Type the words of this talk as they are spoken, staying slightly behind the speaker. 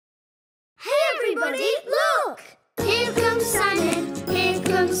Everybody, look! Here comes Simon, here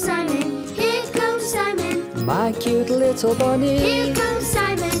comes Simon, here comes Simon. My cute little bunny. Here comes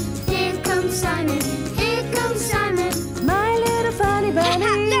Simon, here comes Simon, here comes Simon. My little funny bunny.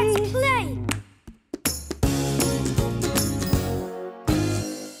 Let's play!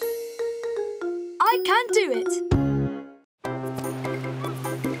 I can do it.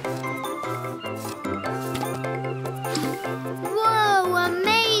 Whoa,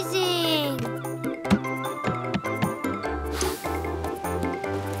 amazing!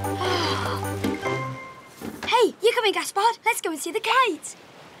 Hey, you coming, Gaspard? Let's go and see the kite.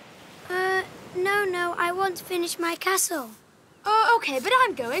 No, I want to finish my castle. Oh, OK, but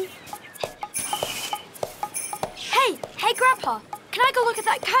I'm going. Hey, Grandpa, can I go look at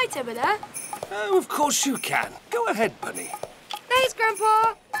that kite over there? Oh, of course you can. Go ahead, Bunny. Thanks,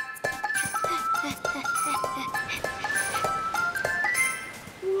 Grandpa.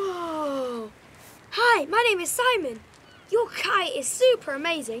 Whoa. Hi, my name is Simon. Your kite is super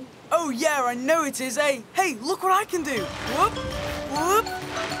amazing. Oh, yeah, I know it is, eh? Hey, look what I can do. Whoop, whoop,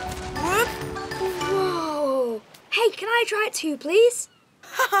 whoop. Whoa. Hey, can I try it too, please?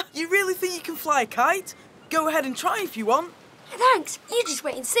 Haha, you really think you can fly a kite? Go ahead and try if you want. Thanks. You just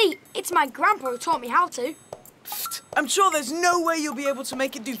wait and see. It's my grandpa who taught me how to. Pfft, I'm sure there's no way you'll be able to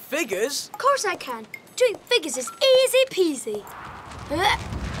make it do figures. Of course I can. Doing figures is easy peasy.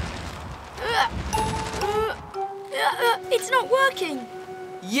 It's not working.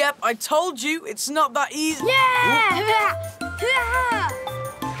 Yep, I told you, it's not that easy. Yeah!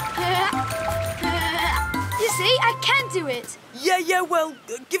 You see, I can do it. Yeah, well,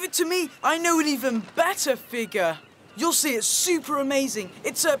 give it to me. I know an even better figure. You'll see, it's super amazing.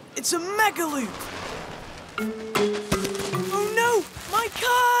 It's a mega loop. Oh no, my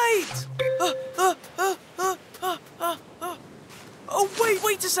kite! Oh,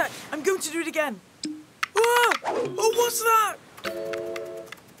 wait a sec. I'm going to do it again. Oh, what's that?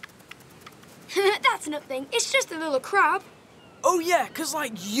 That's nothing. It's just a little crab. Oh yeah, 'cause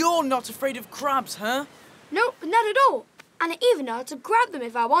like you're not afraid of crabs, huh? Nope, not at all. And I even know how to grab them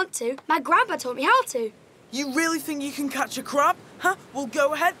if I want to. My grandpa taught me how to. You really think you can catch a crab? Huh? Well,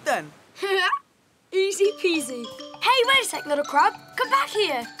 go ahead then. Easy peasy. Hey, wait a sec, little crab. Come back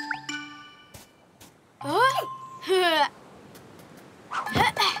here. Come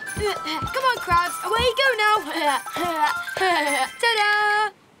on, crabs. Away you go now. Ta-da!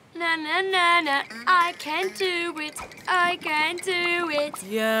 Na, na, na, na. I can do it. I can do it.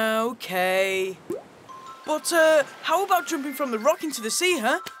 Yeah, okay. But, how about jumping from the rock into the sea,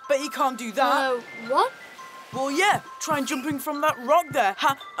 huh? Bet you can't do that. What? Well, yeah, try jumping from that rock there.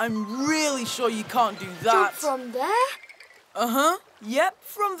 Ha, I'm really sure you can't do that. Jump from there? Uh-huh. Yep,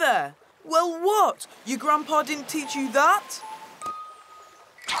 from there. Well, what? Your grandpa didn't teach you that?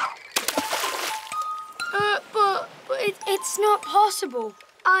 But it's not possible.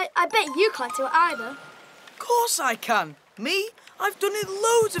 I bet you can't do it either. Of course I can. Me? I've done it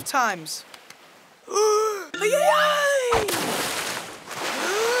loads of times.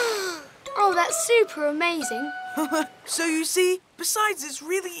 Oh, that's super amazing. So you see, besides it's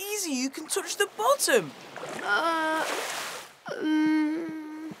really easy, you can touch the bottom.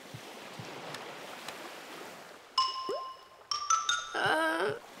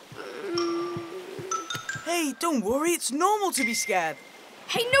 Hey, don't worry, it's normal to be scared.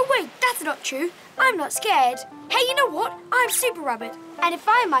 Hey, no way, that's not true. I'm not scared. Hey, you know what? I'm Super Rabbit. And if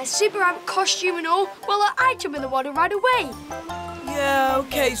I'm my Super Rabbit costume and all, well, I'd jump in the water right away. Yeah,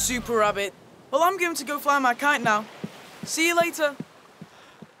 okay, Super Rabbit. Well, I'm going to go fly my kite now. See you later.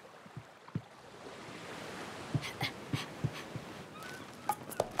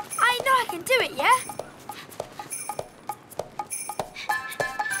 I know I can do it, yeah?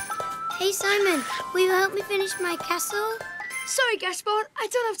 Hey, Simon, will you help me finish my castle? Sorry, Gaspard, I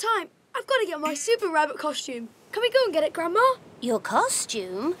don't have time. I've got to get my Super Rabbit costume. Can we go and get it, Grandma? Your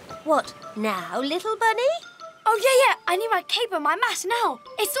costume? What, now, little bunny? Oh, yeah, I need my cape and my mask now.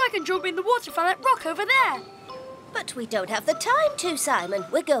 It's so I can jump in the water from that rock over there. But we don't have the time to, Simon.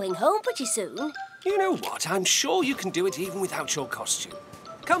 We're going home pretty soon. You know what? I'm sure you can do it even without your costume.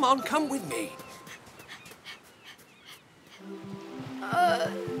 Come on, come with me.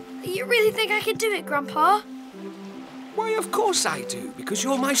 You really think I can do it, Grandpa? Why, of course I do, because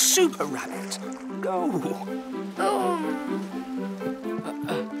you're my Super Rabbit. Go.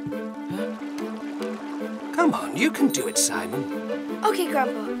 Come on, you can do it, Simon. OK,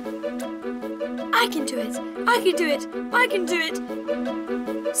 Grandpa. I can do it. I can do it. I can do it.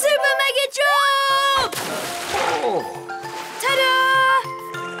 Super Mega Jump! Oh. Ta-da!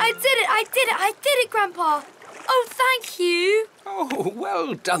 I did it. I did it, Grandpa. Oh, thank you. Oh,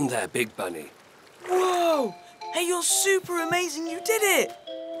 well done there, Big Bunny. Wow! Hey, you're super amazing. You did it.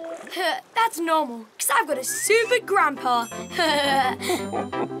 That's normal, because I've got a super grandpa. Mega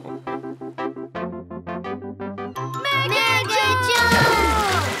jump!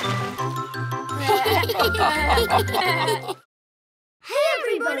 Hey,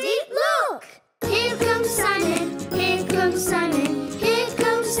 everybody, look! Here comes Simon, here comes Simon, here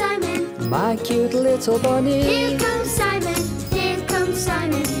comes Simon. My cute little bunny. Here comes Simon, here comes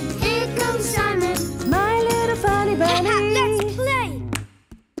Simon, here comes Simon. My little funny bunny. Let's play!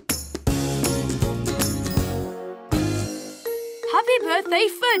 Happy birthday,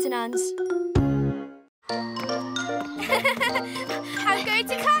 Ferdinand. I'm going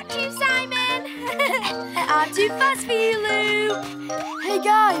to catch you, Simon. I'm too fast for you, Lou. Hey,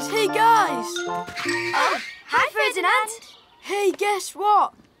 guys. Oh, hi, Ferdinand. Hey, guess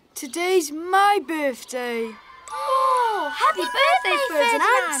what? Today's my birthday. Oh, happy birthday,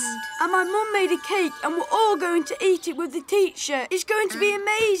 Ferdinand. And my mum made a cake and we're all going to eat it with the teacher. It's going to be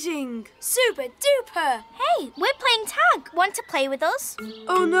amazing. Super duper. Hey, we're playing tag. Want to play with us?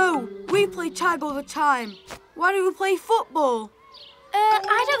 Oh no, we play tag all the time. Why don't we play football?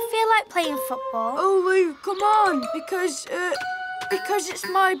 I don't feel like playing football. Oh Lou, come on, because it's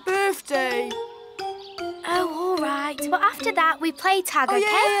my birthday. Oh, all right. But after that, we play tag, Oh okay?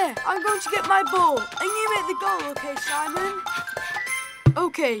 yeah. I'm going to get my ball and you make the goal, okay, Simon?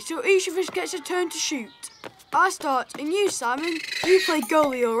 Okay, so each of us gets a turn to shoot. I start and you, Simon, you play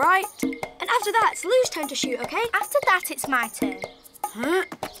goalie, all right? And after that, it's Lou's turn to shoot, okay? After that, it's my turn. Huh?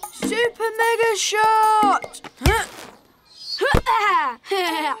 Super mega shot! Huh?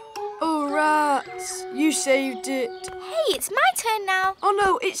 Oh, rats. You saved it. Hey, it's my turn now. Oh,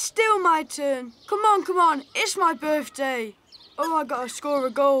 no, it's still my turn. Come on. It's my birthday. Oh, I gotta score a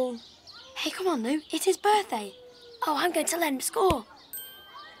goal. Hey, come on, Lou. It's his birthday. Oh, I'm going to let him score.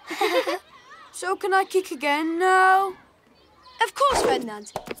 So can I kick again now? Of course,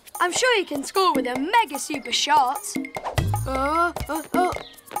 Ferdinand. I'm sure you can score with a mega super shot. Oh,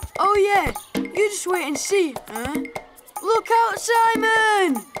 yeah. You just wait and see, huh? Look out,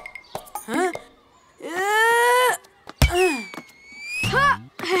 Simon! Huh?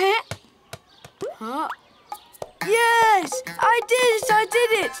 Huh? Yes! I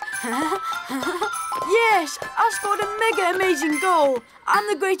did it! Yes! I scored a mega amazing goal! I'm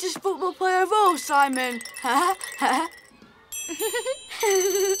the greatest football player of all, Simon! Come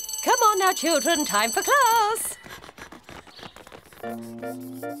on now, children. Time for class.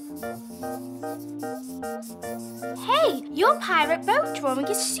 Hey, your pirate boat drawing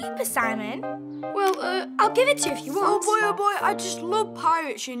is super, Simon. Well, I'll give it to you if you want. Oh boy, I just love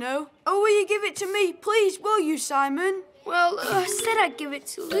pirates, you know. Oh, will you give it to me? Please, will you, Simon? Well, I said I'd give it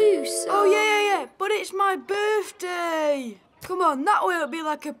to Lou, so... Oh, yeah, but it's my birthday. Come on, that way it'll be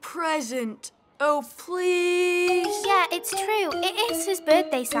like a present. Oh, please. Yeah, it's true. It is his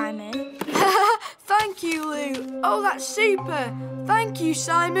birthday, Simon. Thank you, Lou. Oh, that's super. Thank you,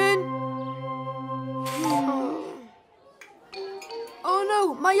 Simon. Oh,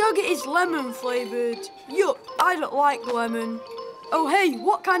 no, my yogurt is lemon-flavoured. Yuck, I don't like lemon. Oh, hey,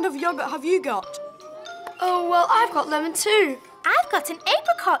 what kind of yogurt have you got? Oh, well, I've got lemon too. I've got an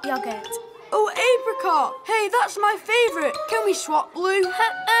apricot yogurt. Oh, apricot. Hey, that's my favourite. Can we swap, Lou?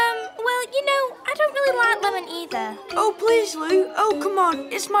 Well, you know, I don't really like lemon either. Oh, please, Lou. Oh, come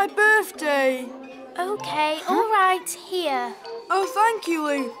on. It's my birthday. Okay, all right, here. Oh, thank you,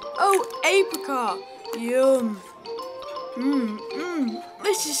 Lou. Oh, apricot. Yum.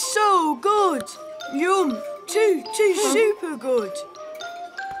 This is so good. Yum. Too super good.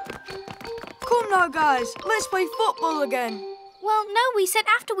 Come now, guys. Let's play football again. Well, no, we said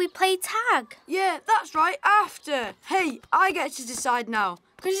after we play tag. Yeah, that's right, after. Hey, I get to decide now,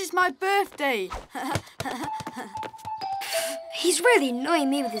 because it's my birthday. He's really annoying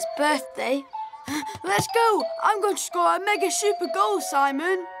me with his birthday. Let's go. I'm going to score a mega super goal,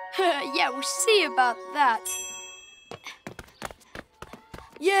 Simon. Yeah, we'll see about that.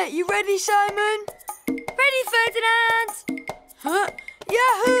 Yeah, you ready, Simon? Ready, Ferdinand? Huh?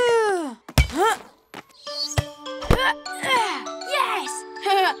 Yahoo! Huh? Yes!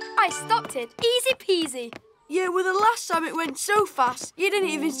 I stopped it. Easy peasy. Yeah, well, the last time it went so fast, you didn't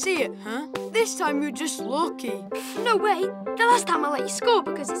even see it, huh? This time you're just lucky. No way. The last time I let you score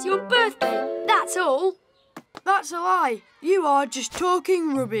because it's your birthday. That's all. That's a lie. You are just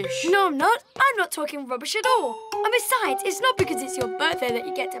talking rubbish. No, I'm not. I'm not talking rubbish at all. And besides, it's not because it's your birthday that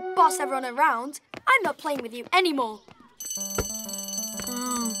you get to boss everyone around. I'm not playing with you anymore.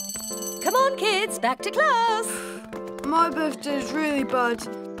 Come on, kids. Back to class. My birthday's really bad.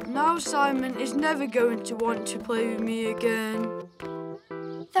 Now Simon is never going to want to play with me again.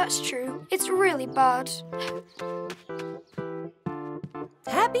 That's true. It's really bad.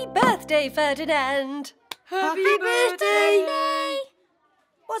 Happy birthday, Ferdinand! Happy birthday!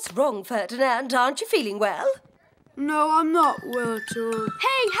 What's wrong, Ferdinand? Aren't you feeling well? No, I'm not well at all.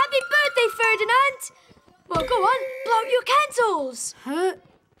 Hey, happy birthday, Ferdinand! Well, go on, blow out your candles. Huh?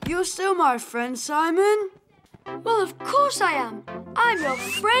 You're still my friend, Simon? Well, of course I am. I'm your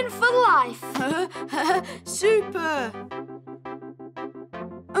friend for life. Super!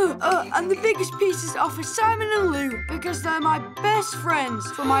 And the biggest pieces are for Simon and Lou because they're my best friends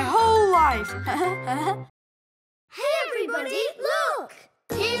for my whole life. Hey everybody, look!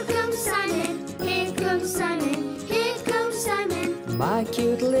 Here comes Simon, here comes Simon, here comes Simon. My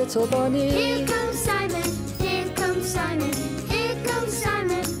cute little bunny. Here comes Simon, here comes Simon, here comes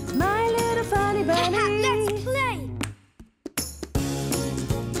Simon. My little funny bunny. Let's play.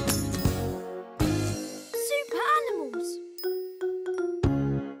 Super animals.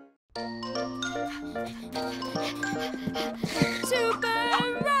 Super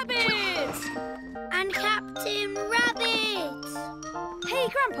rabbits. And Captain Rabbit. Hey,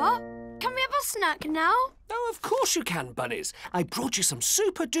 Grandpa, can we have a snack now? Oh, of course you can, bunnies. I brought you some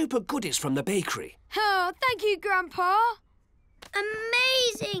super-duper goodies from the bakery. Oh, thank you, Grandpa.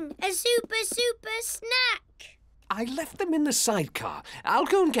 Amazing! A super snack. I left them in the sidecar. I'll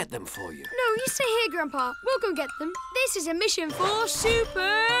go and get them for you. No, you stay here, Grandpa. We'll go get them. This is a mission for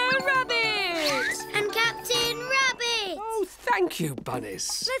Super Rabbit. And Captain Rabbit. Oh, thank you,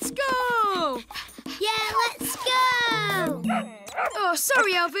 bunnies. Let's go. Yeah, let's go. Oh,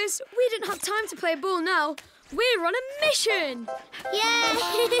 sorry, Elvis. We didn't have time to play ball now. We're on a mission. Yeah,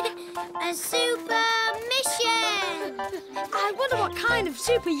 a super mission. I wonder what kind of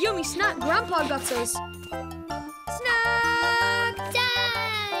super yummy snack Grandpa got us. Snack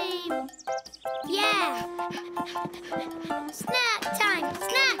Time. Yeah. Snack time,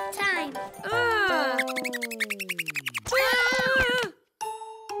 snack time. Ah.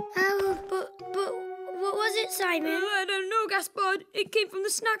 Oh, but what was it, Simon? I don't know, Gaspard. It came from the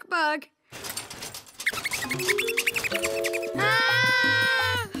snack bag.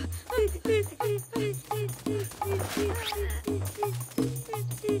 Ah!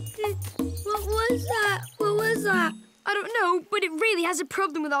 What was that? What was that? I don't know, but it really has a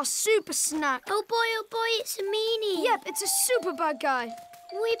problem with our super snack. Oh boy, it's a meanie. Yep, it's a super bad guy.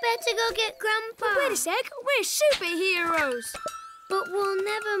 We better go get Grandpa. Wait a sec, we're superheroes. But we'll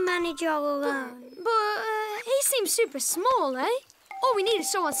never manage all alone. But he seems super small, eh? All we need is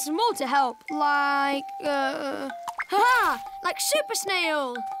someone small to help. Like, like Super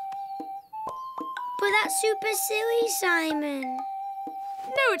Snail. But that's super silly, Simon.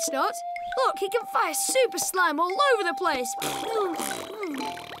 No, it's not. Look, he can fire super slime all over the place.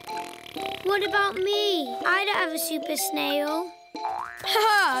 What about me? I don't have a super snail.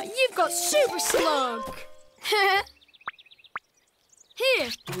 Ha! You've got Super Slug.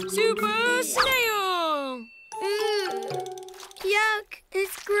 Here, Super Snail. Yuck,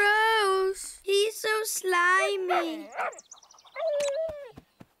 it's gross. He's so slimy.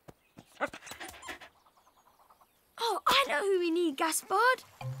 Oh, I know who we need, Gaspard.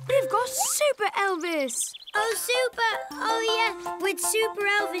 We've got Super Elvis. Oh, Super. Oh, yeah. With Super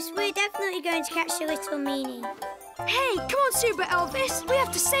Elvis, we're definitely going to catch the little meanie. Hey, come on, Super Elvis. We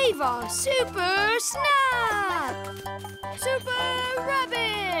have to save our Super Snack. Super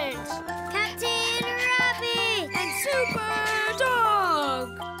Rabbit. Captain Rabbit. And Super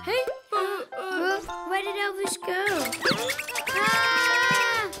Dog. Hey, Where did Elvis go?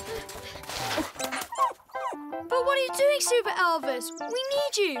 Ah! But what are you doing, Super Elvis? We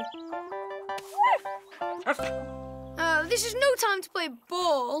need you. This is no time to play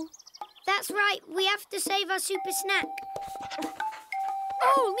ball. That's right. We have to save our super snack.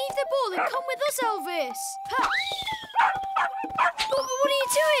 Oh, leave the ball and come with us, Elvis. Ha. But what are you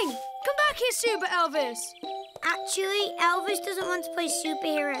doing? Come back here, Super Elvis. Actually, Elvis doesn't want to play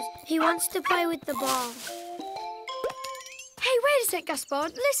superheroes. He wants to play with the ball. Hey, wait a sec,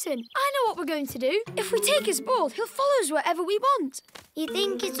 Gaspard. Listen, I know what we're going to do. If we take his ball, he'll follow us wherever we want. You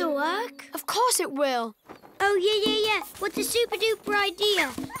think it'll work? Of course it will. Oh, yeah. What a super-duper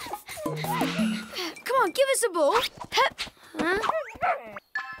idea. Come on, give us the ball. Huh?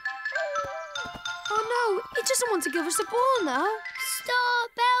 Oh, no, he doesn't want to give us the ball now.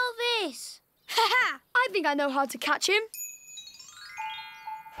 Stop, Elvis. Ha! I think I know how to catch him.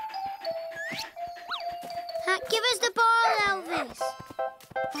 Give us the ball, Elvis.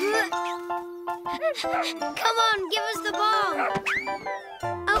 Come on, give us the ball.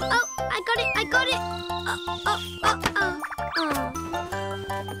 Oh, I got it.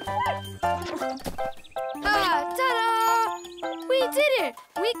 Ta-da! We did it!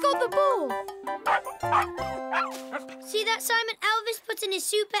 We got the ball. See that, Simon? Elvis put in his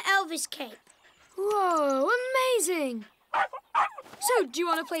Super Elvis cape. Whoa, amazing. So, do you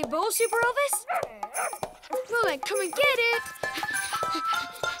want to play ball, Super Elvis? Well then, come and get it.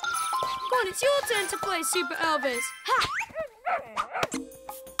 Come on, it's your turn to play, Super Elvis. Ha!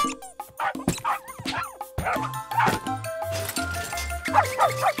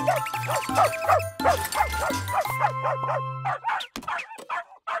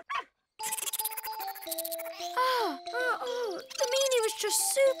 The meaning was just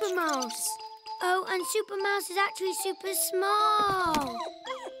Super Mouse. Oh, and Super Mouse is actually super small.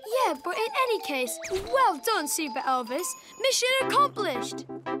 Yeah, but in any case, well done, Super Elvis. Mission accomplished.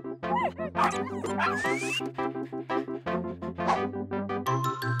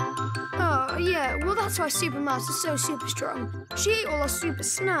 Oh, yeah, well, that's why Super Mouse is so super strong. She ate all our super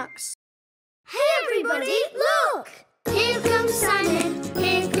snacks. Hey, everybody, look! Here comes Simon,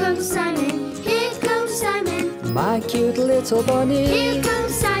 here comes Simon, here comes Simon. My cute little bunny. Here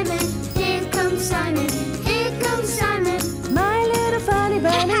comes Simon, here comes Simon, here comes Simon. My little funny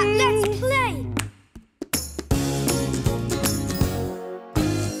bunny. Let's play!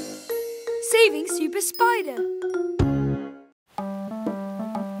 Saving Super Spider.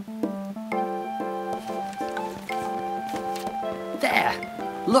 There!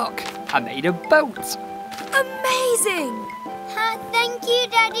 Look, I made a boat. Amazing! Thank you,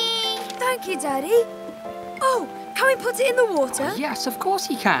 Daddy. Thank you, Daddy. Oh, can we put it in the water? Yes, of course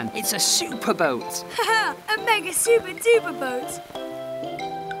you can. It's a super boat. Haha, a mega super duper boat.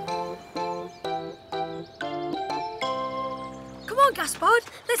 Come on, Gaspard,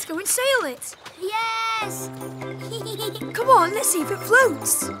 let's go and sail it. Yes! Come on, let's see if it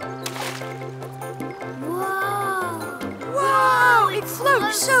floats. Whoa! Wow, it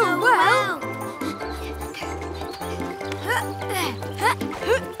floats so well.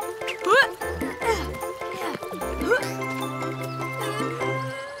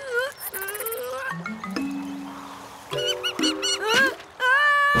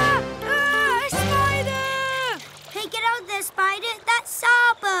 Spider! Hey, get out there, Spider. That's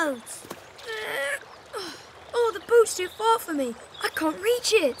our boat. Oh, the boat's too far for me. I can't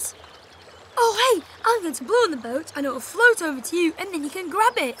reach it. Oh, hey, I'm going to blow on the boat and it'll float over to you and then you can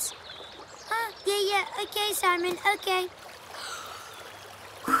grab it. Yeah. Okay, Simon. Okay.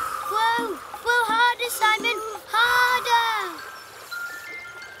 Whoa! Whoa, harder, Simon. Harder!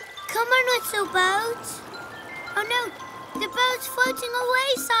 Come on, little boat. Oh, no. The boat's floating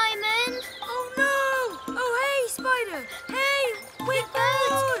away, Simon. Oh, no! Oh, hey, Spider. Hey, wait for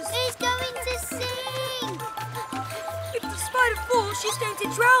us. It's going to sink. If the spider falls, she's going to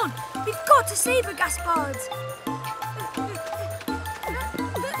drown. We've got to save her, Gaspard.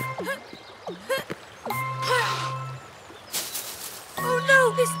 Oh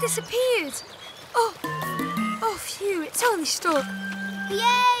no, this disappeared. Oh, phew, it's only stuck.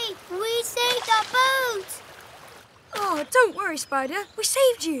 Yay! We saved our boat. Oh, don't worry, Spider. We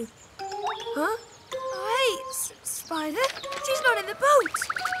saved you. Huh? Oh, hey, Spider. She's not in the boat.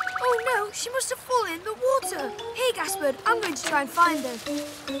 Oh no, she must have fallen in the water. Here, Gaspard, I'm going to try and find her.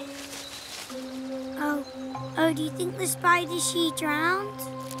 Oh, do you think the spider, she drowned?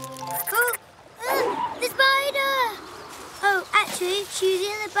 Oh, the spider! Oh, actually, she was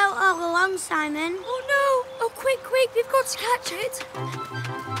in the boat all along, Simon. Oh no! Oh, quick, we've got to catch it.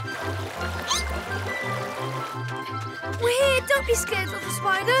 We're here, don't be scared, little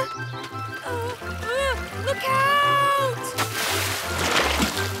spider. Look out!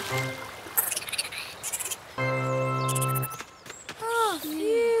 Oh,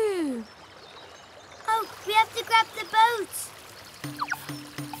 phew. Oh, we have to grab the boat.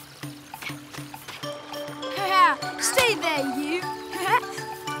 Stay there, you.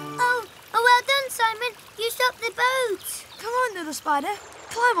 Oh, well done, Simon. You stopped the boat. Come on, little spider.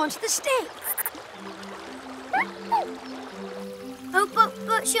 Climb onto the stick. Oh,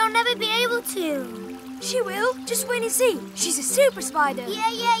 but she'll never be able to. She will. Just wait and see. She's a super spider.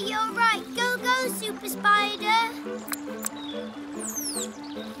 Yeah, you're right. Go, Super Spider.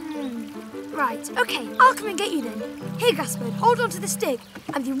 Right, okay. I'll come and get you then. Here, Gaspard, hold on to the stick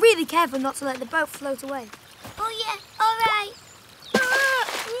and be really careful not to let the boat float away. Oh, yeah. All right.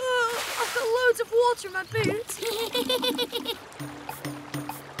 I've got loads of water in my boots.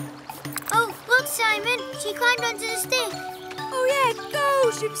 Oh, look, Simon. She climbed onto the stick. Oh, yeah.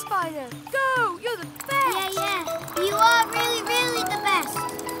 Go, Super Spider. Go. You're the best. Yeah. You are really, really the best.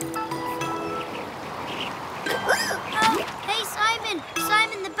 Oh, hey, Simon.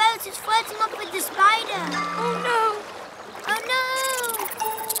 Simon, the boat is floating up with the spider. Oh, no. Oh, no.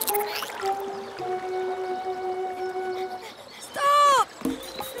 Stop.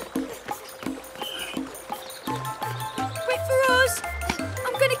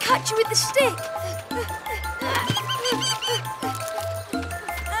 catch you with the stick.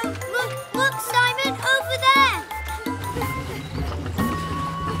 Look, Simon, over there.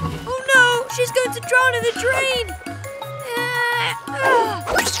 Oh no, she's going to drown in the drain.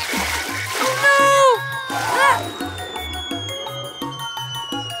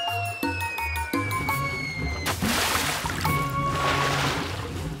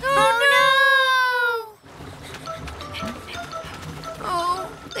 Oh no!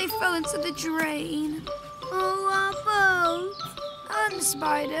 They fell into the drain. Oh, our boat. And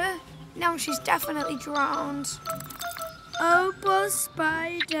Spider. Now she's definitely drowned. Oh, poor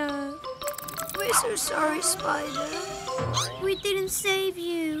Spider. We're so sorry, Spider. We didn't save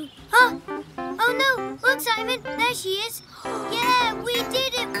you. Huh? Oh no! Look, Simon, there she is. Yeah, we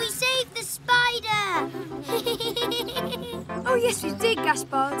did it. We saved the spider. Oh yes, we did,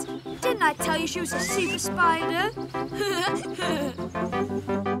 Gaspard. Didn't I tell you she was a super spider?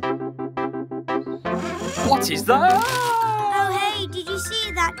 What is that? Oh, hey, did you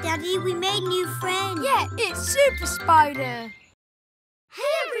see that, Daddy? We made new friends. Yeah, it's Super Spider.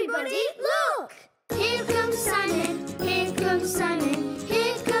 Hey, everybody, look! Here comes Simon. Here comes Simon.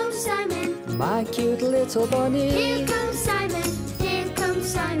 Here comes Simon. My cute little bunny. Here comes Simon. Here comes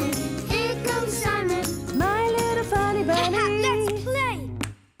Simon. Here comes Simon. My little funny bunny. Let's play.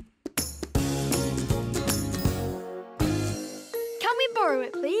 Can we borrow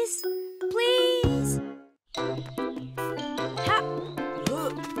it, please? Please. Ha.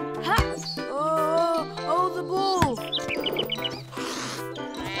 Ha. Oh, the ball.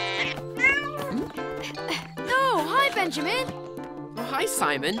 No, hi, Benjamin. Oh, hi,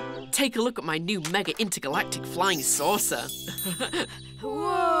 Simon. Take a look at my new mega intergalactic flying saucer.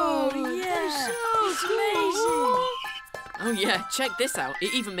 Whoa, yeah. It's amazing. Oh, yeah, check this out.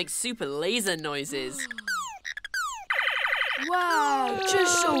 It even makes super laser noises. Wow,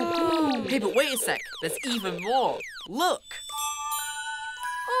 just so cool. Hey, but wait a sec. There's even more. Look.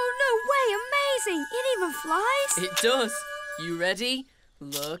 Oh, no way, amazing. It even flies. It does. You ready?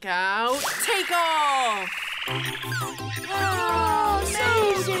 Look out. Take off! Oh,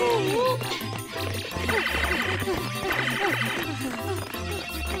 amazing.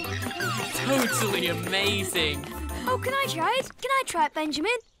 Totally amazing. Oh, can I try it? Can I try it,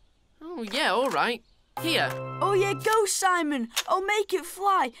 Benjamin? Oh, yeah, all right. Here. Oh, yeah, go, Simon. Oh, make it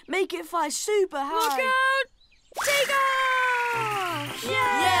fly. Make it fly super high. Look out! Take off!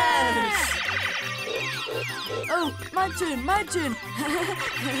 Yes! Oh, my turn.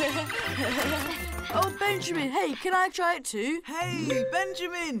 Oh, Benjamin, hey, can I try it too? Hey,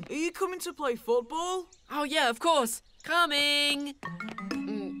 Benjamin, are you coming to play football? Oh, yeah, of course. Coming.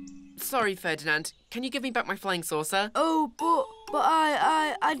 Sorry, Ferdinand. Can you give me back my flying saucer? Oh, but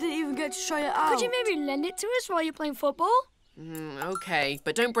I didn't even get to try it out. Could you maybe lend it to us while you're playing football? Okay,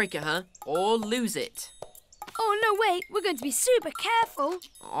 but don't break it, huh? Or lose it. Oh, no, wait. We're going to be super careful.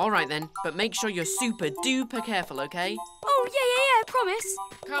 All right, then. But make sure you're super duper careful, okay? Oh, yeah, promise.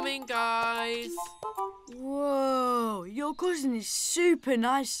 Coming, guys. Whoa, your cousin is super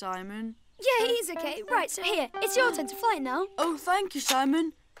nice, Simon. Yeah, he's okay. Right, so here, it's your turn to fly now. Oh, thank you,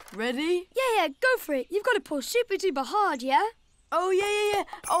 Simon. Ready? Yeah, go for it. You've got to pull super duper hard, yeah? Oh, yeah.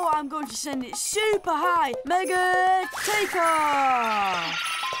 Oh, I'm going to send it super high. Mega takeoff!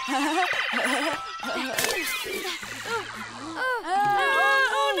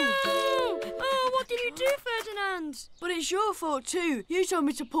 Oh, no! Oh, what did you do, Ferdinand? But it's your fault too. You told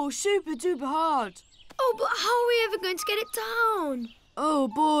me to pull super duper hard. Oh, but how are we ever going to get it down? Oh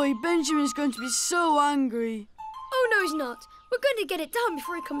boy, Benjamin's going to be so angry. Oh, no, he's not. We're going to get it down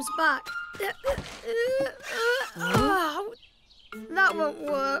before he comes back. That won't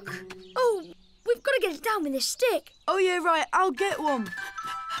work. Oh, we've got to get it down with this stick. Oh yeah, right, I'll get one.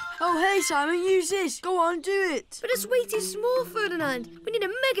 Oh hey Simon, use this. Go on, do it. But it's way too small, Ferdinand. We need a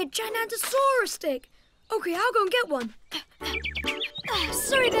mega gigantosaurus stick. Okay, I'll go and get one.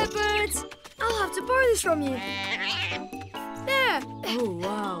 Sorry there, birds. I'll have to borrow this from you. There. Oh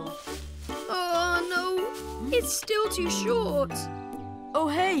wow. Oh no, it's still too short. Oh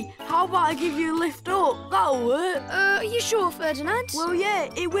hey, how about I give you a lift up? That'll work. Are you sure, Ferdinand? Well yeah,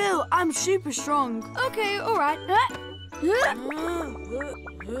 it will. I'm super strong. Okay, all right.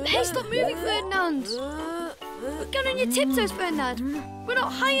 Hey, stop moving, Ferdinand. Get on your tiptoes, Ferdinand. We're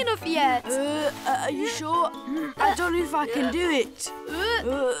not high enough yet. Are you sure? I don't know if I can do it.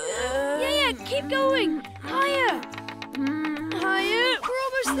 Yeah, keep going. Higher. Higher. We're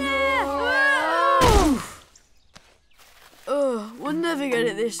almost there. Oh, we'll never get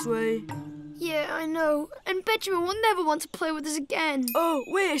it this way. Yeah, I know. And Benjamin will never want to play with us again. Oh,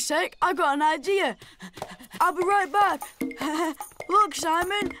 wait a sec. I got an idea. I'll be right back. Look,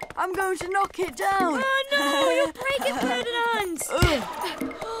 Simon, I'm going to knock it down. Oh no, you'll break it, Ferdinand.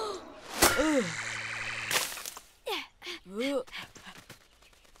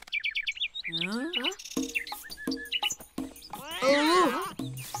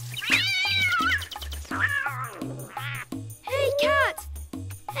 Hey, Cat!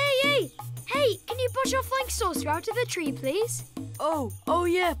 Hey, can you push your flying saucer out of the tree, please? Oh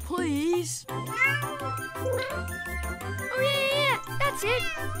yeah, please. Oh, yeah, that's it.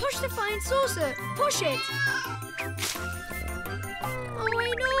 Push the flying saucer. Push it. Oh,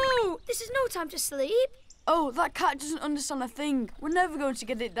 I know. This is no time to sleep. Oh, that cat doesn't understand a thing. We're never going to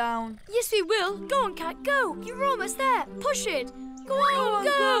get it down. Yes, we will. Go on, Cat, go. You're almost there. Push it. Go on,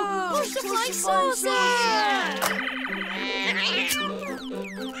 go. Push the flying saucer.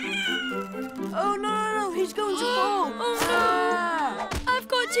 Oh, no, he's going to fall. Oh, no. I've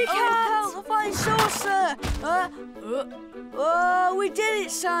got you, Cat. Oh, the flying saucer. Oh, we did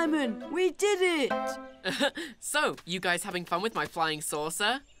it, Simon. We did it. So, you guys having fun with my flying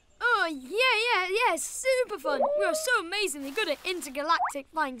saucer? Oh, yeah, super fun. We are so amazingly good at intergalactic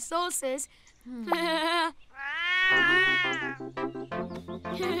flying saucers.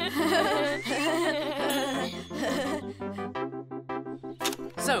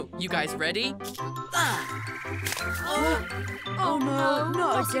 So, you guys ready? Oh no,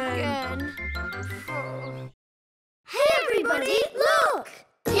 not again. Hey everybody, look!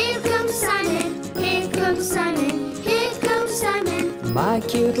 Here comes Simon, here comes Simon, here comes Simon. My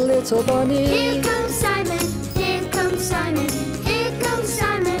cute little bunny. Here comes Simon, here comes Simon, here comes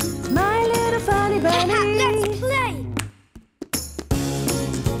Simon. My little funny bunny. Let's play!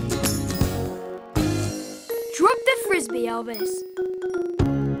 Drop the frisbee, Elvis.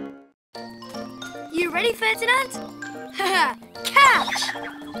 You ready, Ferdinand? Catch!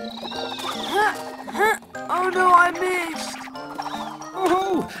 Oh no, I missed.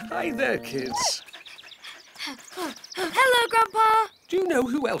 Oh, hi there, kids. Hello, Grandpa. Do you know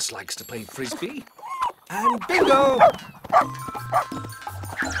who else likes to play frisbee? And bingo!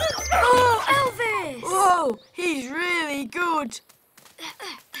 Oh, Elvis! Whoa, he's really good.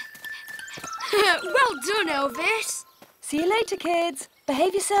 Well done, Elvis. See you later, kids.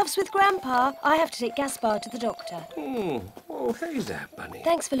 Behave yourselves with Grandpa. I have to take Gaspar to the doctor. Oh, hey there, Bunny.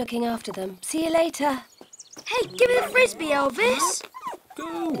 Thanks for looking after them. See you later. Hey, give me the frisbee, Elvis.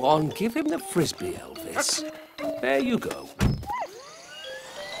 Go on, give him the frisbee, Elvis. There you go.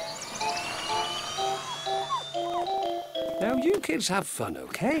 Now you kids have fun,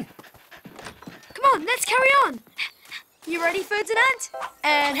 okay? Come on, let's carry on. You ready, Ferdinand?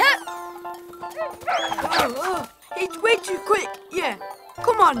 And hop! Oh, it's way too quick. Yeah.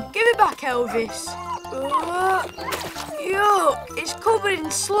 Come on, give it back, Elvis. Yuck, it's covered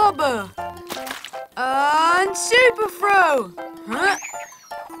in slobber. And super throw. Huh?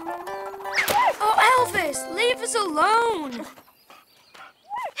 Oh, Elvis, leave us alone.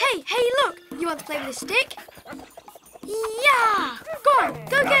 Hey, look. You want to play with a stick? Yeah! Go on,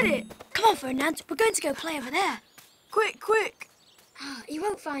 go get it. Come on, Ferdinand. We're going to go play over there. Quick. You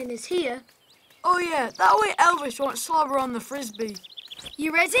won't find us here. Oh yeah, that way Elvis won't slobber on the frisbee.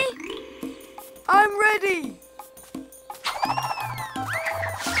 You ready? I'm ready.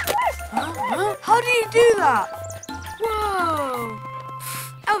 Huh? How do you do that? Whoa!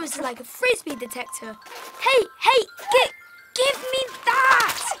 Elvis is like a frisbee detector. Hey, give me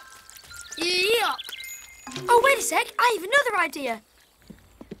that! Yeah. Oh, wait a sec. I have another idea.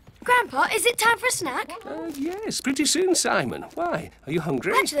 Grandpa, is it time for a snack? Yes, pretty soon, Simon. Why? Are you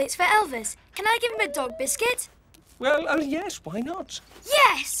hungry? Actually, it's for Elvis. Can I give him a dog biscuit? Well, yes, why not?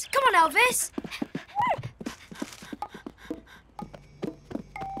 Yes! Come on, Elvis.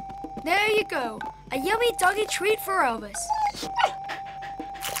 There you go. A yummy doggy treat for Elvis.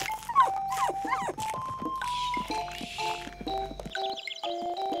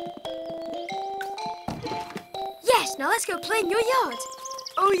 Yes, now let's go play in your yard.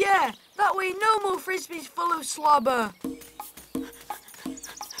 Oh yeah, that way no more frisbees full of slobber.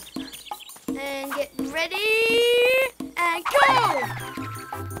 And get ready, and go!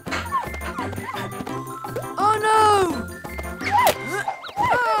 Oh no!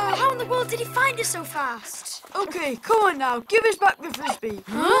 Oh, how in the world did he find us so fast? Okay, come on now, give us back the frisbee.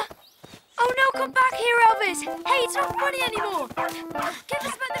 Huh? Oh no, come back here, Elvis! Hey, it's not funny anymore! Give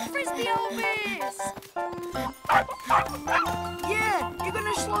us back the frisbee, Elvis! Yeah, you're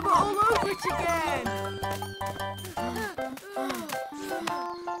gonna slobber all over it again.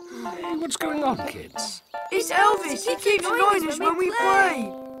 Hey, what's going on, kids? It's Elvis, he keeps annoying us when we play.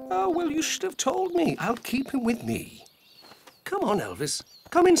 Oh, well, you should have told me. I'll keep him with me. Come on, Elvis.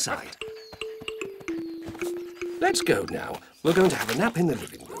 Come inside. Let's go now. We're going to have a nap in the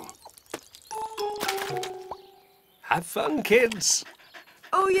living room. Have fun, kids.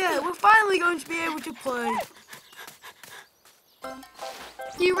 Oh yeah, we're finally going to be able to play.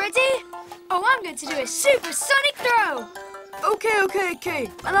 You ready? Oh, I'm going to do a supersonic throw. Okay.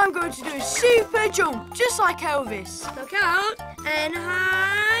 And I'm going to do a super jump, just like Elvis. Look out and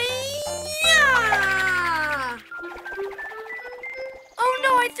hi-ya! Oh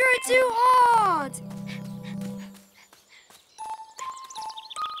no, I threw it too hard.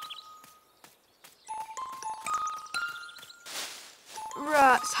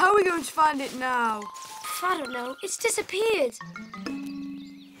 Rats, how are we going to find it now? I don't know. It's disappeared.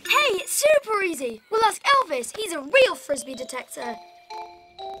 Hey, it's super easy. We'll ask Elvis. He's a real frisbee detector.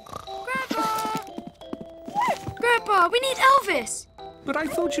 Grandpa, we need Elvis. But I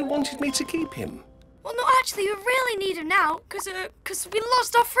thought you wanted me to keep him. Well, no, actually, we really need him now because we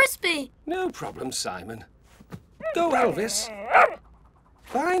lost our frisbee. No problem, Simon. Go, Elvis.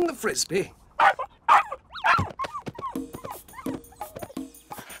 Find the frisbee.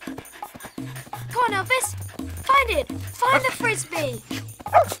 Come on, Elvis. Find it. Find the frisbee.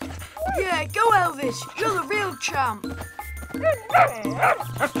 Yeah, go Elvis. You're the real champ.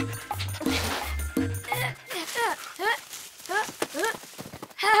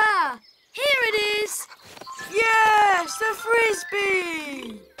 Ha! Here it is. Yes, the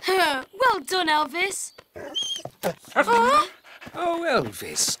frisbee. Well done, Elvis. Oh,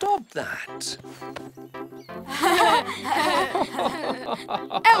 Elvis, stop that.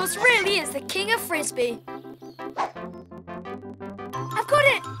 Elvis really is the king of frisbee. I've got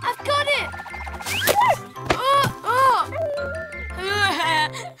it! I've got it!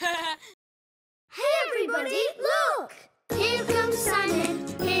 Hey everybody, look! Here comes Simon,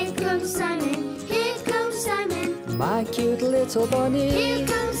 here comes Simon, here comes Simon. My cute little bunny. Here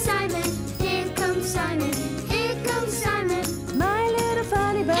comes Simon, here comes Simon, here comes Simon. My little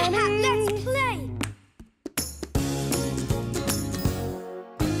funny bunny. Let's play!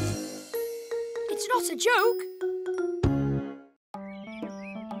 It's not a joke.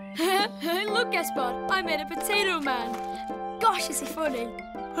 Look, Gaspard, I made a potato man. Gosh, is he funny?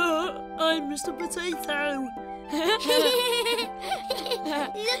 I'm Mr. Potato.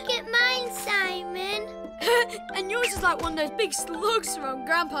 Look at mine, Simon. And yours is like one of those big slugs from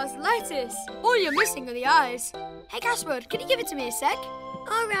Grandpa's lettuce. All you're missing are the eyes. Hey, Gaspard, can you give it to me a sec?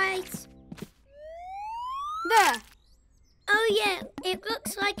 All right. There. Oh yeah, it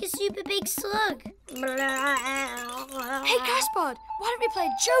looks like a super big slug. Hey, Gaspard, why don't we play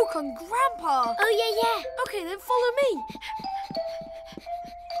a joke on Grandpa? Oh yeah. Okay, then follow me.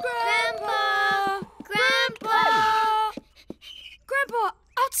 Grandpa! Grandpa,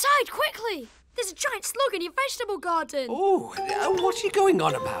 outside, quickly! There's a giant slug in your vegetable garden. Oh, what are you going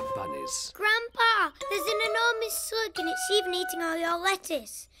on about, bunnies? Grandpa, there's an enormous slug and it's even eating all your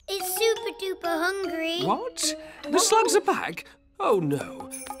lettuce. It's super duper hungry. What? The slugs are back? Oh, no.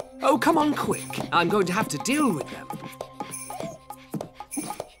 Oh, come on, quick. I'm going to have to deal with them.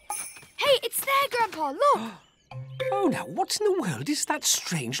 Hey, it's there, Grandpa, look! Oh, now, what in the world is that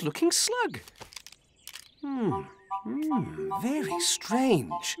strange-looking slug? Very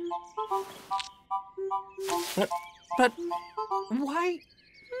strange. But why,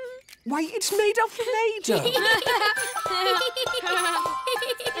 it's made of Play-Doh. It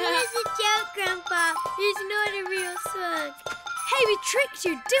was a joke, Grandpa. It's not a real slug. Hey, we tricked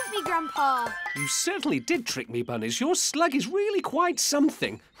you, didn't we, Grandpa? You certainly did trick me, bunnies. Your slug is really quite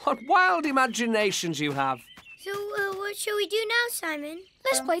something. What wild imaginations you have. So, what shall we do now, Simon?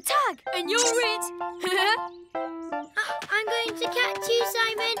 Let's play tag, and you're it. I'm going to catch you,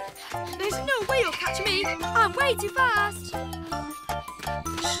 Simon. There's no way you'll catch me. I'm way too fast.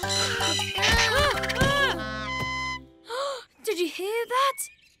 Did you hear that?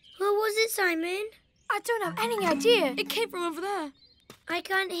 What was it, Simon? I don't have any idea. It came from over there. I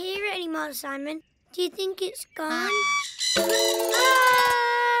can't hear it anymore, Simon. Do you think it's gone?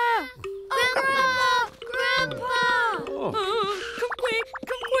 Grandpa! Oh. Come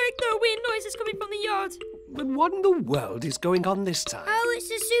quick, there are weird noises coming from the yard. But what in the world is going on this time? Oh, it's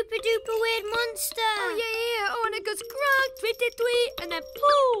a super duper weird monster. Oh, yeah. Oh, and it goes grog, tweet, and then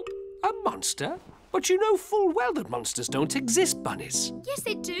poop. A monster? But you know full well that monsters don't exist, bunnies. Yes,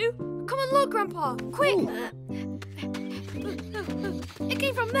 they do. Come and look, Grandpa. Quick. It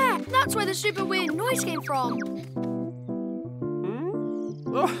came from there. That's where the super weird noise came from.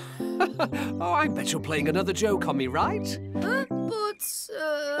 Oh, I bet you're playing another joke on me, right?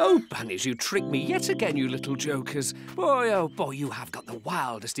 Oh, bunnies, you tricked me yet again, you little jokers. Boy, oh boy, you have got the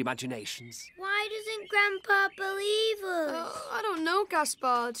wildest imaginations. Why why doesn't Grandpa believe us? I don't know,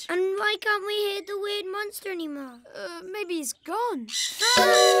 Gaspard. And why can't we hear the weird monster anymore? Maybe he's gone.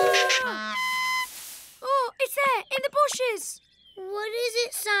 Ah! Oh, it's there, in the bushes. What is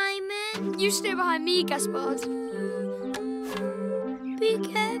it, Simon? You stay behind me, Gaspard. Be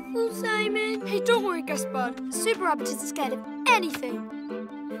careful, Simon. Hey, don't worry, Gaspard. Super Rabbit isn't scared of anything.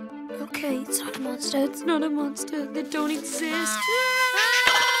 Okay, it's not a monster. It's not a monster. They don't exist.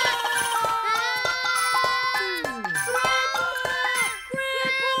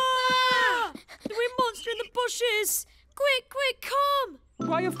 Grandpa! The weird monster in the bushes! Quick, come!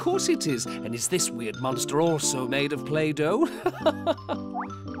 Why, of course it is. And is this weird monster also made of Play-Doh?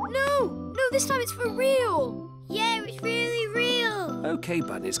 No, this time it's for real. Yeah, it's really real. OK,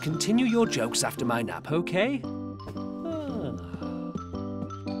 bunnies, continue your jokes after my nap, OK?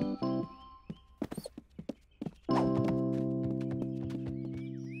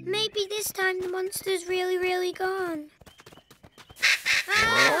 Maybe this time the monster's really, really gone.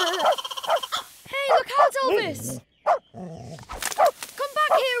 Hey, look out, Elvis! Come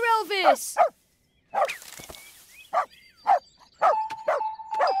back here, Elvis!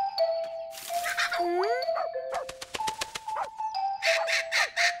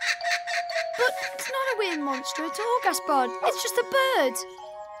 But it's not a weird monster at all, Gaspard. It's just a bird.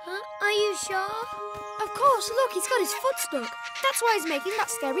 Huh? Are you sure? Of course, look, he's got his foot stuck. That's why he's making that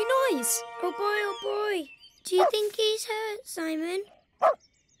scary noise. Oh boy. Do you think he's hurt, Simon?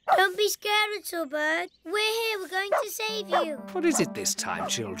 Don't be scared, little bird. We're here. We're going to save you. What is it this time,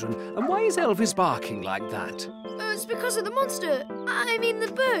 children? And why is Elvis barking like that? It's because of the monster. I mean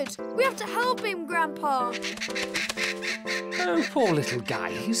the bird. We have to help him, Grandpa. Oh, poor little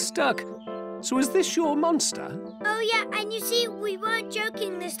guy. He's stuck. So is this your monster? Oh, yeah, and you see, we weren't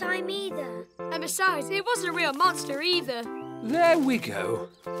joking this time either. And besides, it wasn't a real monster either. There we go.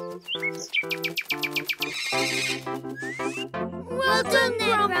 Well done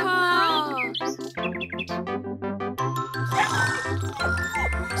there, Grandpa.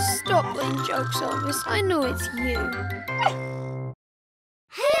 Stop playing jokes, Elvis. I know it's you.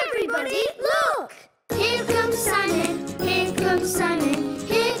 Hey, everybody, look! Here comes Simon. Here comes Simon.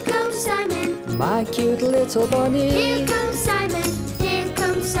 Here comes Simon. My cute little bunny. Here comes Simon. Here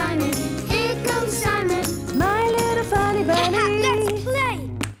comes Simon. Here comes Simon. My little funny bunny. Let's play!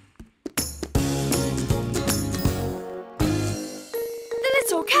 The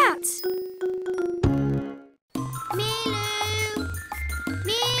little cat. Milou!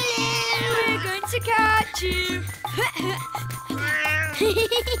 We're going to catch you.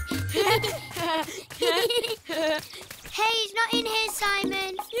 Hey, he's not in here,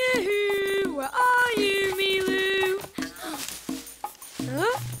 Simon. Yoo-hoo! Where are you, Milou?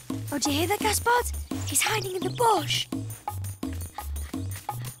 Huh? Oh, do you hear that, Gaspard? He's hiding in the bush.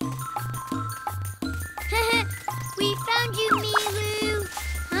 We found you, Milou.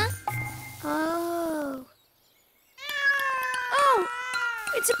 Huh? Oh. Oh,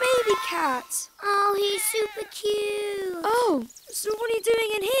 it's a baby cat. Oh, he's super cute. Oh, so what are you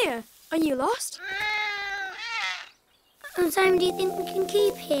doing in here? Are you lost? Simon, do you think we can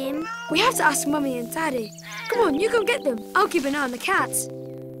keep him? We have to ask Mummy and Daddy. Come on, you go get them. I'll keep an eye on the cat.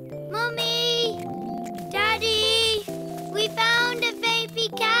 Mummy! Daddy! We found a baby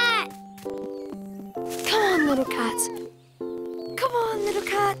cat! Come on, little cat. Come on, little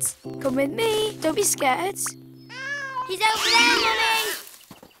cat. Come with me. Don't be scared. He's over there, Mummy!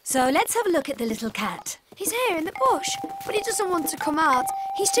 So let's have a look at the little cat. He's here in the bush, but he doesn't want to come out.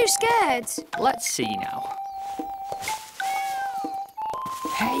 He's too scared. Let's see now.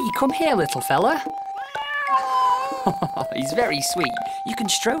 Hey, come here, little fella. He's very sweet. You can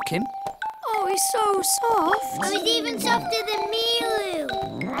stroke him. Oh, he's so soft. Oh, he's even softer than Milou.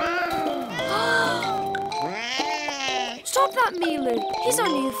 Stop that, Milou. He's our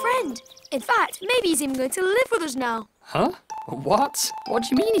new friend. In fact, maybe he's even going to live with us now. Huh? What? What do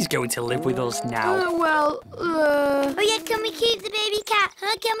you mean he's going to live with us now? Oh, yeah, can we keep the baby cat?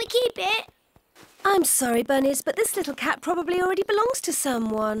 Huh? Can we keep it? I'm sorry, bunnies, but this little cat probably already belongs to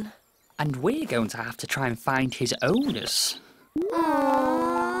someone. And we're going to have to try and find his owners.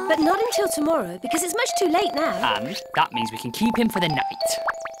 But not until tomorrow, because it's much too late now. And that means we can keep him for the night.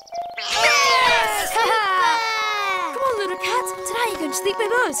 Yes! Come on, little cat. Tonight you're going to sleep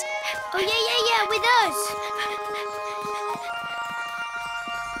with us. Oh, yeah, with us.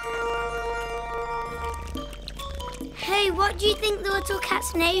 Hey, what do you think the little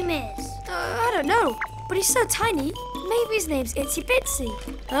cat's name is? I don't know, but he's so tiny. Maybe his name's Itsy Bitsy.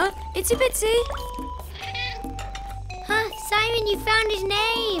 Huh? Itsy Bitsy? Huh, Simon, you found his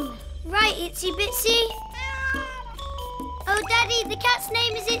name. Right, Itsy Bitsy. Oh, Daddy, the cat's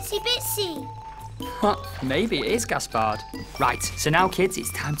name is Itsy Bitsy. Maybe it is Gaspard. Right, so now, kids,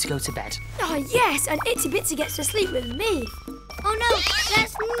 it's time to go to bed. Oh, yes, and Itsy Bitsy gets to sleep with me. Oh no,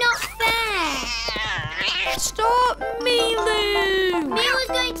 that's not fair. Stop, Milu! Milu's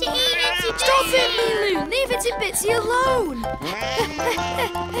going to eat Itsy Bitsy. Stop it, Milu! Leave Itsy Bitsy alone.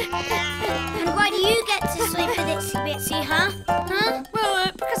 And why do you get to sleep with Itsy Bitsy, huh?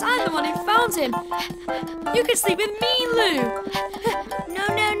 Well, because I'm the one who found him. You can sleep with Milu.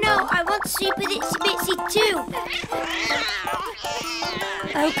 No, I want to sleep with Itsy Bitsy too.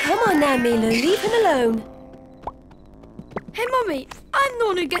 Oh, come on now, Milu. Leave him alone. Hey, Mummy, I'm the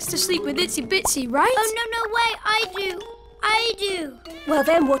one who gets to sleep with Itsy Bitsy, right? Oh, no, wait, I do. Well,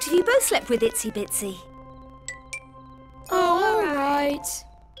 then, what if you both slept with Itsy Bitsy? Oh, all right.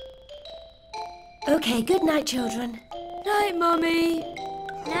 OK, good night, children. Night, Mummy.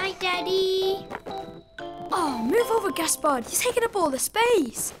 Night, Daddy. Oh, move over, Gaspard. You're taking up all the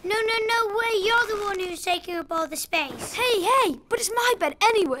space. No way, you're the one who's taking up all the space. Hey, but it's my bed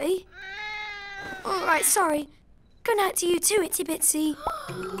anyway. All right, sorry. Good night to you too, Itsy Bitsy.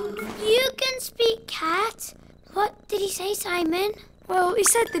 You can speak, cat. What did he say, Simon? Well, he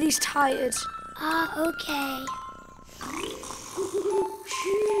said that he's tired. Ah, OK.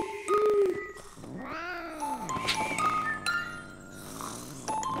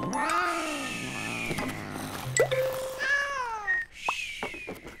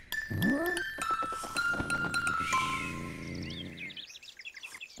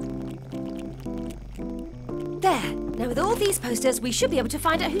 There. Now, with all these posters, we should be able to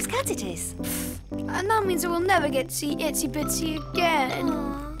find out whose cat it is. And that means we'll never get to see Itsy Bitsy again.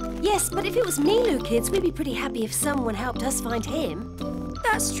 Yes, but if it was Milu, kids, we'd be pretty happy if someone helped us find him.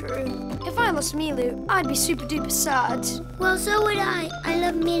 That's true. If I lost Milu, I'd be super duper sad. Well, so would I. I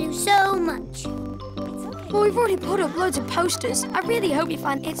love Milu so much. Well, we've already put up loads of posters. I really hope you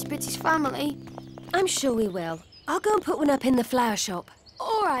find Itsy Bitsy's family. I'm sure we will. I'll go and put one up in the flower shop.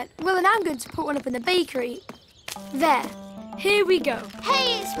 All right. Well, then I'm going to put one up in the bakery. There. Here we go.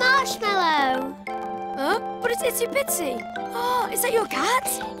 Hey, it's Marshmallow. Huh? But it's Itsy Bitsy. Oh, is that your cat?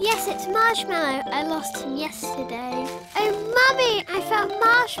 Yes, it's Marshmallow. I lost him yesterday. Oh, Mummy, I found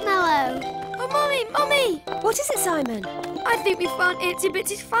Marshmallow. Oh, Mummy! What is it, Simon? I think we found Itsy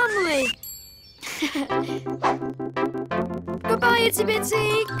Bitsy's family. Goodbye, Itsy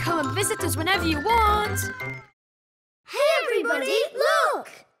Bitsy. Come and visit us whenever you want. Hey, everybody, look!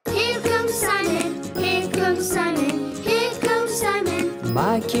 Here comes Simon, here comes Simon, here comes Simon.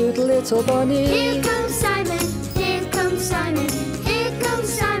 My cute little bunny. Here comes Simon, here comes Simon, here comes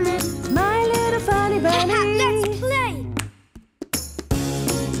Simon. My little funny bunny. Let's play!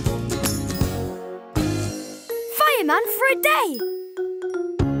 Fireman for a day!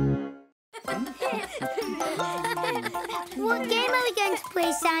 What game are we going to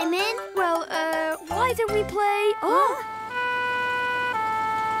play, Simon? Well, why don't we play... Oh!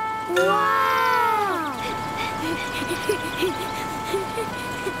 Wow!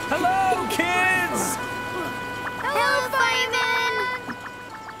 Hello, kids! Hello, fireman!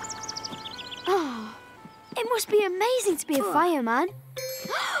 Oh, it must be amazing to be a fireman.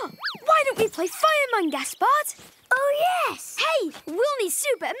 Why don't we play fireman, Gaspard? Oh, yes! Hey, we'll need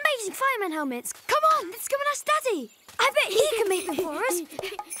super amazing fireman helmets. Come on, let's go and ask Daddy. I bet he can make them for us.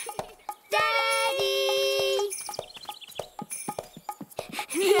 Daddy!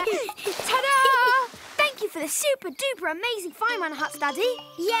 Ta-da! Thank you for the super duper amazing fireman hats, Daddy.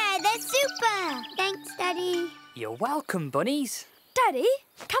 Yeah, they're super! Thanks, Daddy. You're welcome, bunnies. Daddy,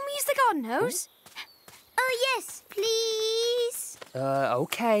 can we use the garden hose? Oh, yes, please.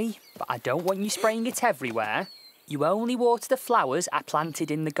 OK, but I don't want you spraying it everywhere. You only water the flowers I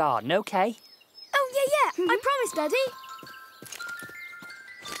planted in the garden, OK? Oh, yeah, I promise, Daddy.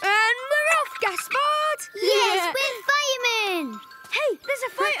 And we're off, Gaspard! Yes, we're firemen! Hey, there's a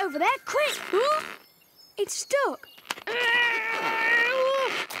fire over there, quick! It's stuck.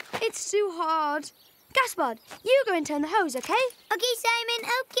 It's too hard. Gaspard, you go and turn the hose, OK? OK, Simon,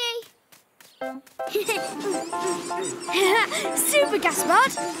 OK. Super,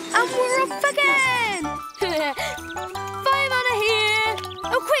 Gaspard! And we're off again! Firemen are here!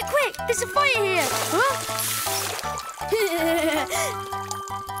 Oh, quick! There's a fire here! Huh?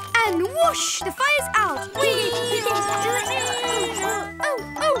 And whoosh! The fire's out!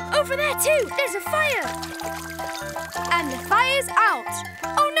 Oh, over there too! There's a fire! And the fire's out!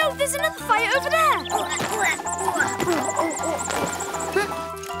 Oh no, there's another fire over there!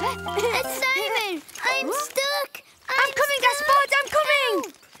 Simon, I'm stuck! I'm coming, Gaspard, I'm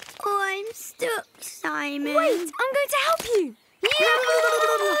coming! Oh, I'm stuck, Simon. Wait, I'm going to help you!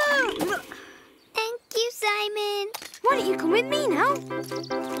 Thank you, Simon. Why don't you come with me now?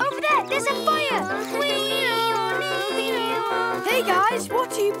 Over there, there's a fire! Hey guys,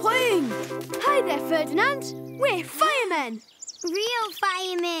 what are you playing? Hi there, Ferdinand. We're firemen. Real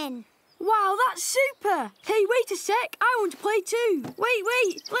firemen. Wow, that's super. Hey, wait a sec. I want to play too.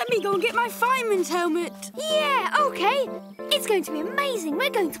 Wait. Let me go and get my fireman's helmet. Yeah, OK. It's going to be amazing. We're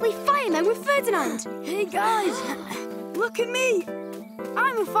going to play firemen with Ferdinand. Hey guys, look at me.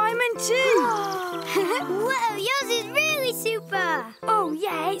 I'm a fireman too. Whoa, yours is really super. Oh,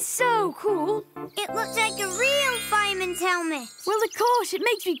 yeah, it's so cool. It looks like a real fireman's helmet. Well, of course, it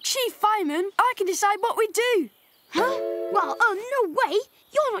makes me chief fireman. I can decide what we do. Huh? Well, oh, no way.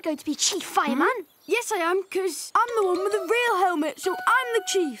 You're not going to be chief fireman. Yes, I am, because I'm the one with the real helmet, so I'm the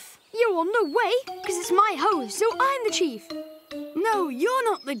chief. You're no way, because it's my hose, so I'm the chief. No, you're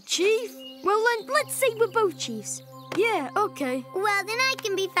not the chief. Well, then, let's say we're both chiefs. Yeah, OK. Well, then I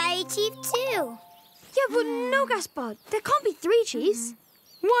can be fire chief too. Yeah, but no, Gaspard. There can't be 3 chiefs.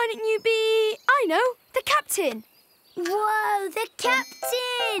 Why don't you be, I know, the captain? Whoa, the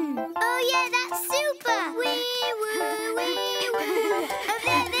captain! Oh, yeah, that's super! Wee, woo, wee, woo.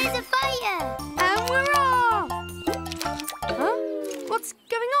 Oh, there's a fire! And we're off! Huh? What's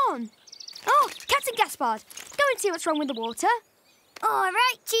going on? Oh, Captain Gaspard, go and see what's wrong with the water. All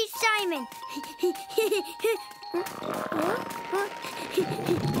right, Chief Simon.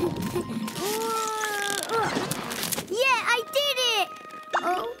 Yeah, I did it!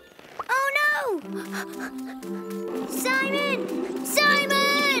 Oh no! Simon!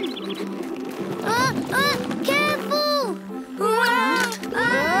 Careful!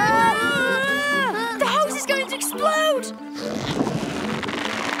 The hose is going to explode!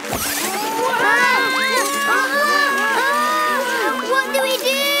 What do we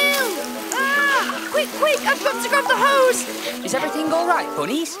do? Quick, I've got to grab the hose! Is everything all right,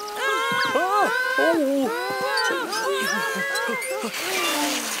 bunnies?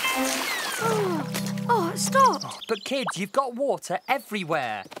 Oh, stop! But kids, you've got water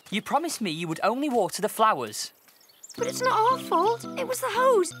everywhere. You promised me you would only water the flowers. But it's not our fault. It was the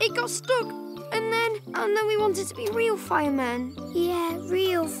hose. It got stuck. And then we wanted to be real firemen. Yeah,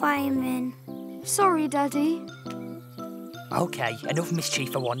 real firemen. Sorry, Daddy. OK, enough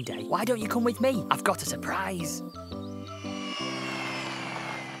mischief for one day. Why don't you come with me? I've got a surprise.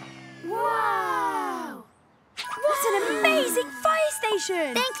 Wow! What an amazing fire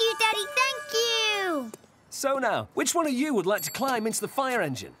station! Thank you, Daddy, thank you! So now, which one of you would like to climb into the fire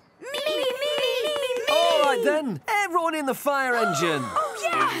engine? Me! All right then, everyone in the fire engine. Oh,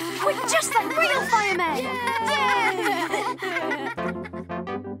 yeah! We're just like real firemen!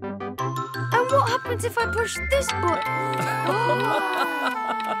 And what happens if I push this button?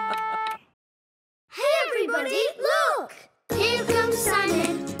 Hey, everybody, look! Here comes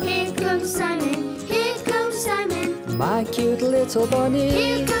Simon, here comes Simon, here comes Simon. My cute little bunny.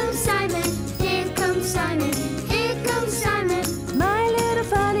 Here comes Simon, here comes Simon, here comes Simon. My little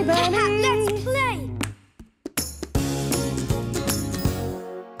funny bunny. Let's play!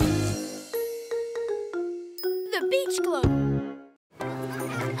 The Beach Club.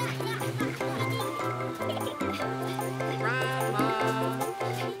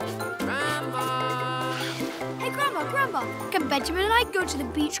 Hey, Grandma, can Benjamin and I go to the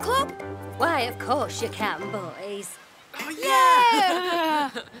beach club? Why, of course you can, boys. Oh, yeah!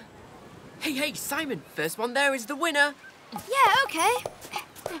 Hey, Simon, first one there is the winner. Yeah, OK.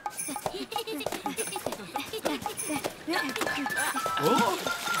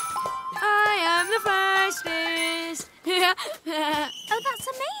 I am the fastest. Oh, that's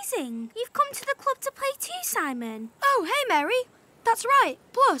amazing. You've come to the club to play too, Simon. Oh, hey, Mary. That's right.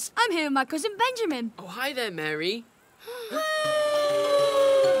 Plus, I'm here with my cousin Benjamin. Oh, hi there, Mary.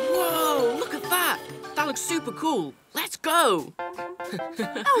 Whoa, look at that. That looks super cool. Let's go.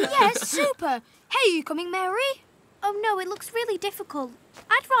 Oh, yes, super. Hey, you coming, Mary? Oh, no, it looks really difficult.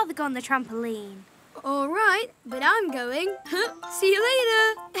 I'd rather go on the trampoline. All right, but I'm going. See you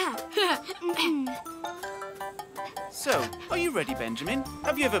later. So, are you ready, Benjamin?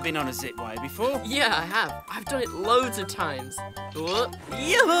 Have you ever been on a zip wire before? Yeah, I have. I've done it loads of times. Whoa.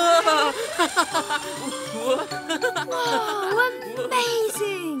 Yeah. Whoa,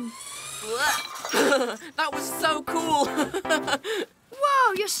 amazing. That was so cool.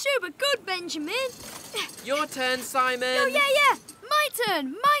 Wow, you're super good, Benjamin. Your turn, Simon. Oh, yeah. My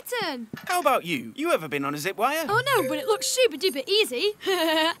turn. How about you? You ever been on a zip wire? Oh, no, but it looks super duper easy.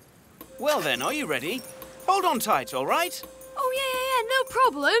 Well then, are you ready? Hold on tight, all right? Oh, yeah, no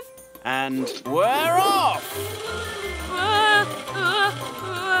problem. And we're off!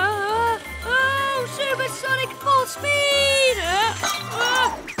 Oh, supersonic full speed!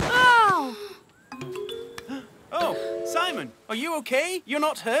 Oh! Oh, Simon, are you okay? You're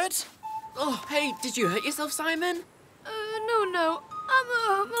not hurt? Oh, hey, did you hurt yourself, Simon? No.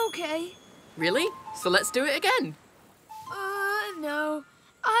 I'm okay. Really? So let's do it again. No.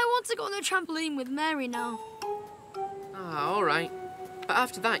 I want to go on the trampoline with Mary now. Ah, all right. But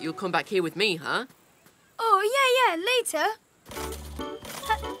after that, you'll come back here with me, huh? Oh, yeah, later.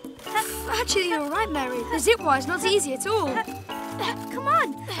 Actually, you're right, Mary. The zip wire's not easy at all. Come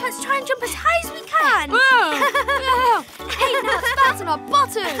on, let's try and jump as high as we can. Whoa! Hey, now it's bouncing our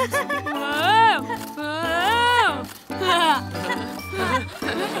bottoms.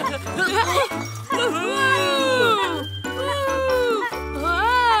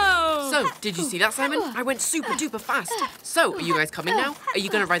 So, did you see that, Simon? I went super duper fast. So, are you guys coming now? Are you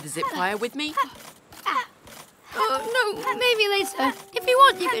going to ride the zip wire with me? No, maybe later. If you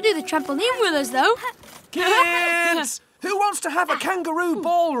want, you can do the trampoline with us, though. Kids! Who wants to have a kangaroo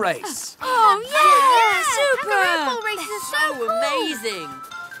ball race? Oh, yeah! Super! Kangaroo races are so amazing!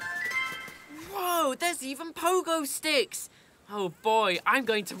 Whoa, there's even pogo sticks! Oh boy, I'm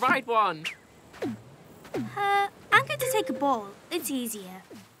going to ride one! I'm going to take a ball. It's easier.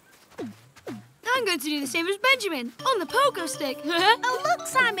 I'm going to do the same as Benjamin, on the pogo stick. Oh, look,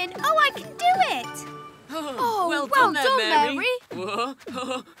 Simon. Oh, I can do it. Oh, well done, Mary. Whoa.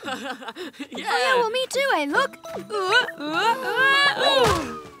 Yeah. Oh, yeah, well, me too, eh? Look.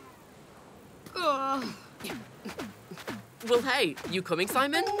 Well, hey, you coming,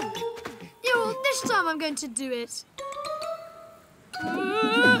 Simon? Yeah, well, this time I'm going to do it.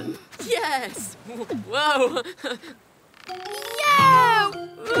 Yes! Whoa! Yeah!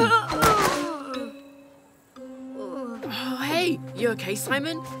 Oh, hey, you okay,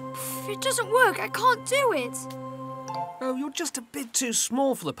 Simon? If it doesn't work, I can't do it. Oh, you're just a bit too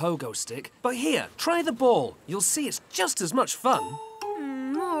small for the pogo stick. But here, try the ball. You'll see it's just as much fun.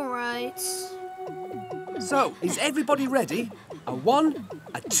 All right. So, is everybody ready? A 1,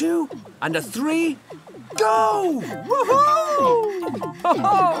 a 2, and a 3. Go! Woohoo!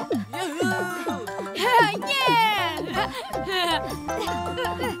 Ho-ho! Yeah!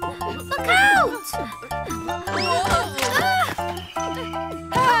 Look out!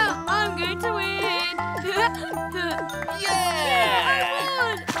 I'm going to win! Yeah!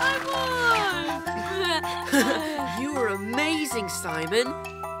 I won! You were amazing, Simon.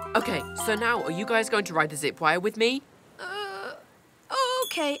 Okay, so now are you guys going to ride the zip wire with me?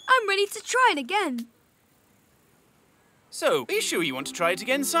 Okay, I'm ready to try it again. So, are you sure you want to try it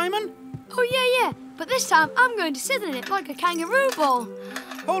again, Simon? Oh, yeah. But this time, I'm going to sit in it like a kangaroo ball.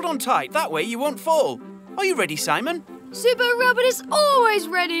 Hold on tight, that way you won't fall. Are you ready, Simon? Super Rabbit is always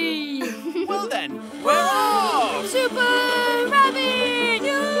ready! Well then, we're off! Super Rabbit!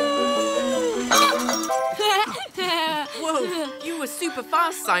 Whoa, you were super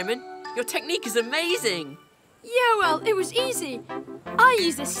fast, Simon. Your technique is amazing. Yeah, well, it was easy. I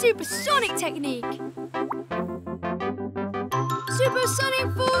used a supersonic technique.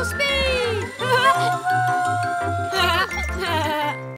 Supersonic force!